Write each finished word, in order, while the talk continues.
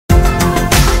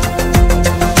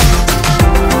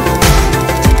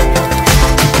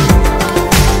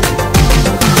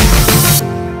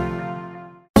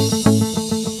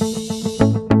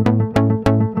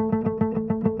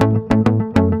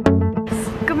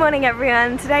morning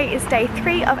everyone. Today is day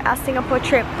 3 of our Singapore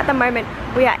trip. At the moment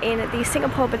we are in the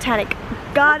Singapore Botanic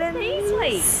Gardens.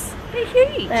 They're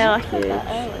huge. They are huge.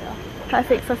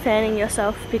 Perfect for fanning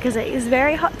yourself because it is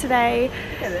very hot today.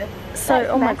 So, that's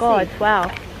oh my god,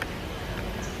 wow.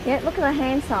 Yeah, look at the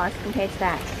hand size compared to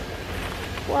that.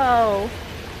 Whoa.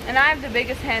 And I have the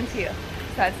biggest hands here,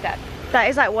 besides that. That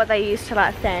is like what they use to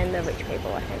like fan the rich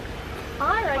people, I think.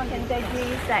 I reckon they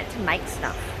use that to make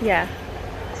stuff. Yeah.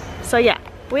 So yeah,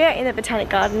 we are in the Botanic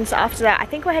Gardens. After that, I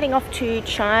think we're heading off to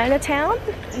Chinatown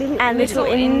and Little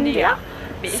India.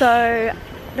 So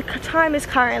the time is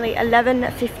currently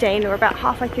 11:15. We're about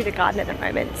halfway through the garden at the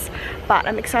moment. But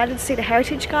I'm excited to see the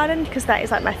Heritage Garden because that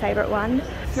is like my favourite one.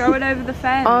 Throw it over the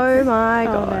fence. Oh my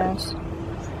god.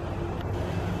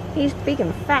 No. He's big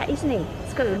and fat, isn't he?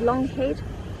 He's got a long head.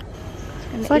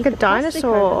 It's like a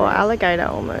dinosaur or alligator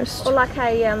almost. Or like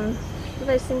a, what are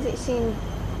those things that you see in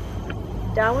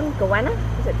Darwin? Goanna?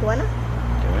 Is it goanna?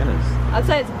 Goannas. I'd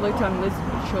say it's a blue-tongued lizard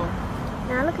for sure.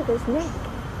 Now look at his neck.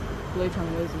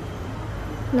 Blue-tongued lizard.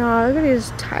 No, look at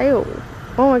his tail.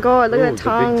 Oh my god, look at that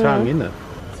tongue. Big tongue, isn't it?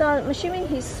 So I'm assuming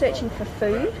he's searching for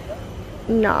food.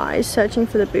 No, he's searching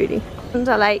for the booty. It's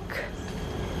a lake.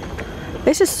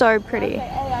 This is so pretty.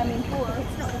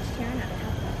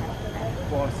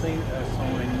 Well, I've seen a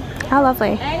sign How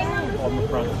lovely. on the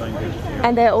front saying vegetarian.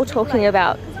 And they're all talking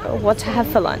about what to have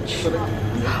for lunch.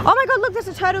 Oh my god, look, there's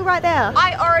a turtle right there.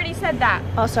 I already said that.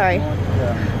 Oh, sorry.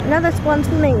 No, that's one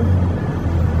swimming.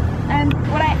 And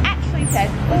what I actually said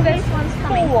was this one's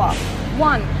coming. 4,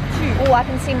 1, 2. Oh, I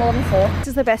can see more than 4. This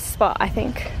is the best spot, I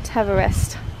think, to have a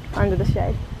rest under the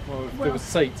shade. Well, if there were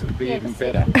seats, it would be even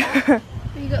better.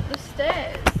 You got the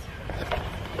stairs.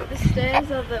 The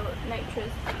stairs are the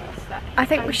nature's stuff. I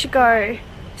think we should go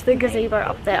to the gazebo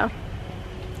up there.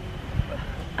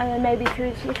 And then maybe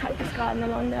through to the cactus garden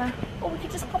along there. Or we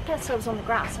could just pop ourselves on the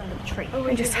grass under the tree.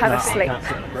 And just have a sleep. Can't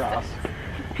sit in the grass.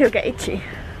 He'll get itchy.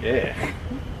 Yeah.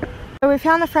 So we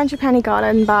found the frangipani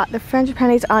garden, but the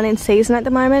frangipanis aren't in season at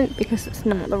the moment because it's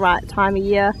not the right time of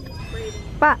year.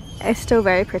 But it's still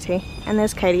very pretty. And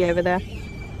there's Katie over there,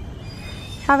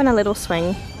 having a little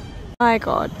swing. My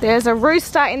god, there's a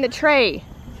rooster in the tree.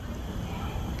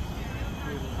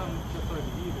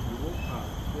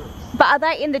 But are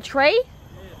they in the tree?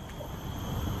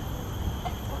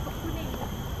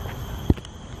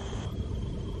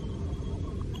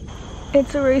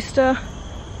 It's a rooster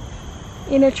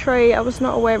in a tree. I was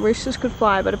not aware roosters could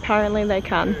fly, but apparently they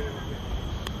can.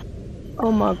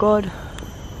 Oh my god.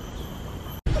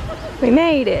 We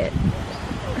made it.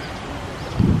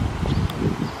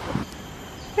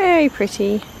 Very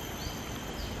pretty.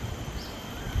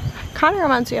 Kind of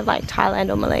reminds me of like Thailand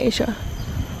or Malaysia.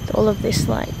 With all of this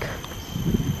like,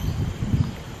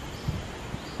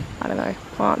 I don't know,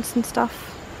 plants and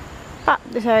stuff. But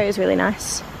this area is really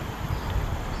nice.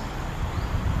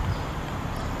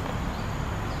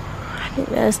 I think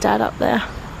there's Dad up there.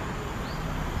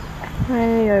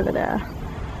 Way over there.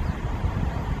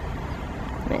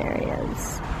 There he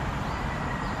is.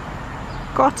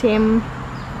 Got him.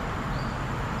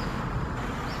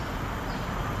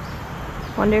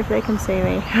 Wonder if they can see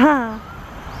me.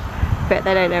 Bet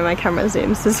they don't know my camera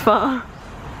zooms this far.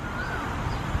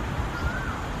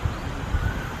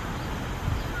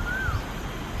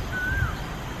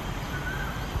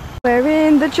 We're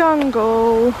in the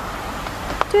jungle.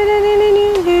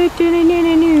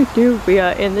 We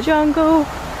are in the jungle.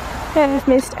 There's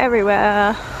mist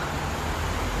everywhere.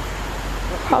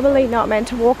 Probably not meant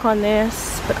to walk on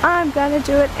this, but I'm gonna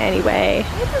do it anyway.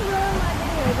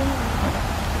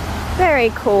 Very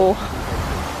cool.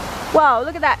 Wow,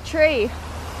 look at that tree.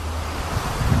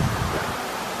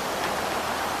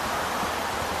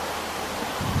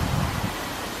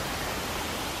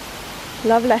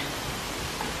 Lovely.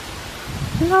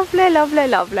 Lovely, lovely,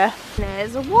 lovely.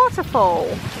 There's a waterfall.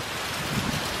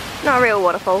 Not a real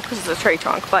waterfall because it's a tree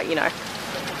trunk, but you know,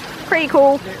 pretty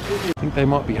cool. I think they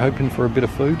might be hoping for a bit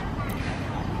of food.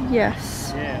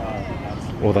 Yes.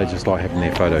 Or they just like having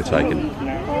their photo taken.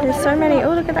 There's so many.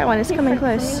 Oh, look at that one. It's coming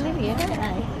close.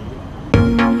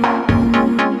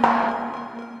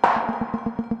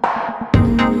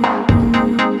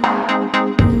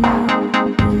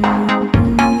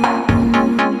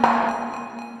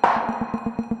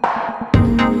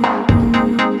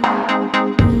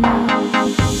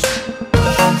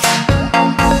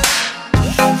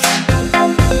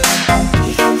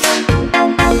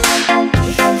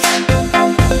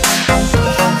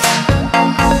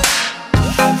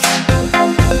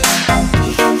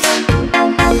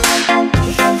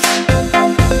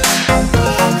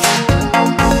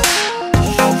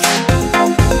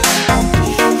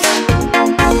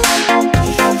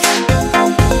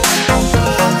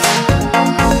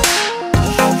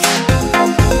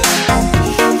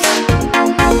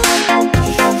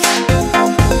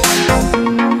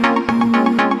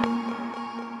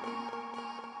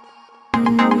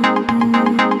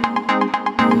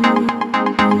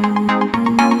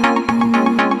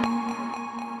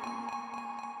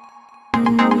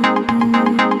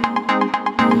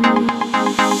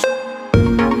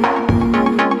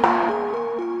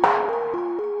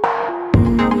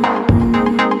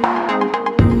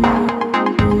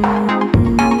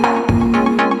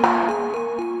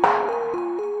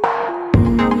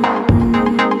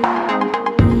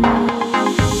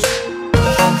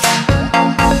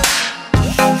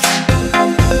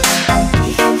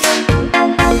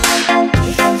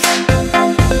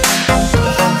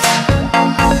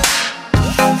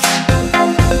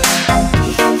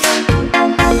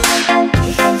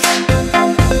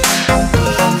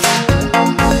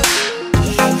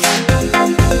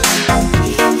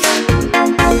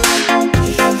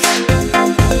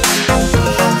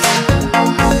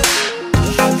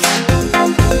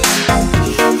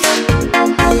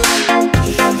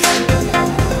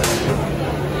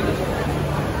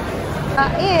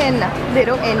 In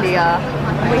Little India,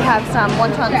 we have some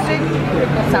wonton soup,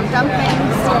 some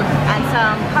dumplings, and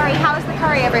some curry. How is the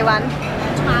curry, everyone?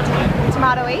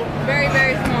 Tomato-y? Very,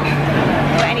 very small.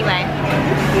 Well, anyway,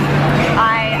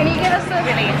 can you give us a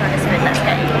really enjoy this food? Let's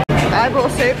go. Eyeball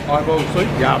soup. Eyeball soup,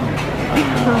 yum.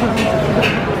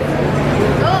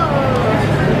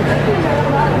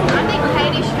 I think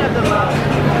Katie should have the love.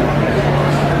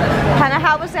 Hannah,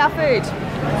 how was our food?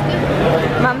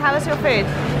 Mum, how was your food?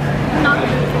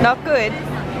 Not good.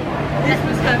 This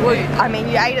was her food. I mean,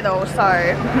 you ate it all, so.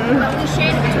 Well, we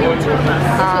shared it between the two of us.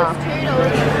 This was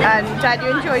 $2. And Dad, you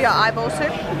enjoy your eyeball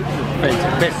soup?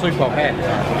 Best soup I've had.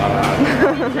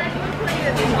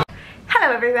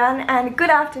 Hello everyone and good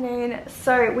afternoon.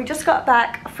 So we just got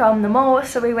back from the mall,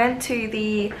 so we went to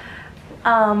the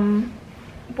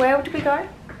where did we go?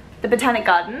 The Botanic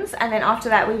Gardens, and then after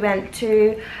that we went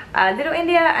to Little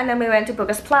India, and then we went to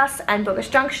Bugis Plus and Bugis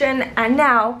Junction, and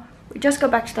now we just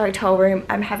got back to the hotel room.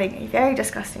 I'm having a very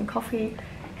disgusting coffee.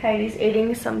 Katie's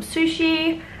eating some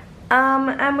sushi,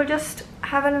 and we're just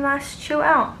having a nice chill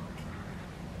out.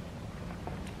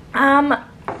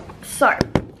 So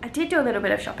I did do a little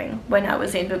bit of shopping when I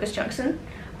was in Bugis Junction.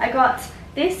 I got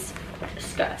this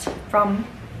skirt from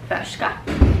Bershka,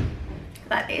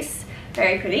 like this,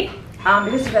 very pretty.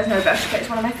 Because you guys know Bershka is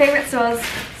one of my favorite stores,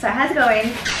 so I had to go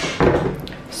in.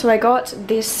 So I got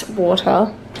this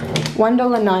water,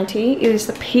 $1.90. It is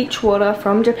the peach water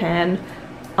from Japan.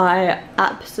 I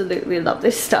absolutely love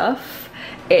this stuff.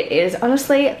 It is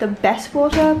honestly the best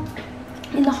water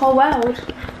in the whole world,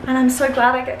 and I'm so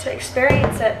glad I get to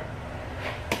experience it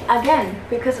again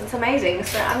because it's amazing.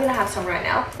 So I'm gonna have some right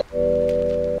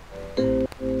now.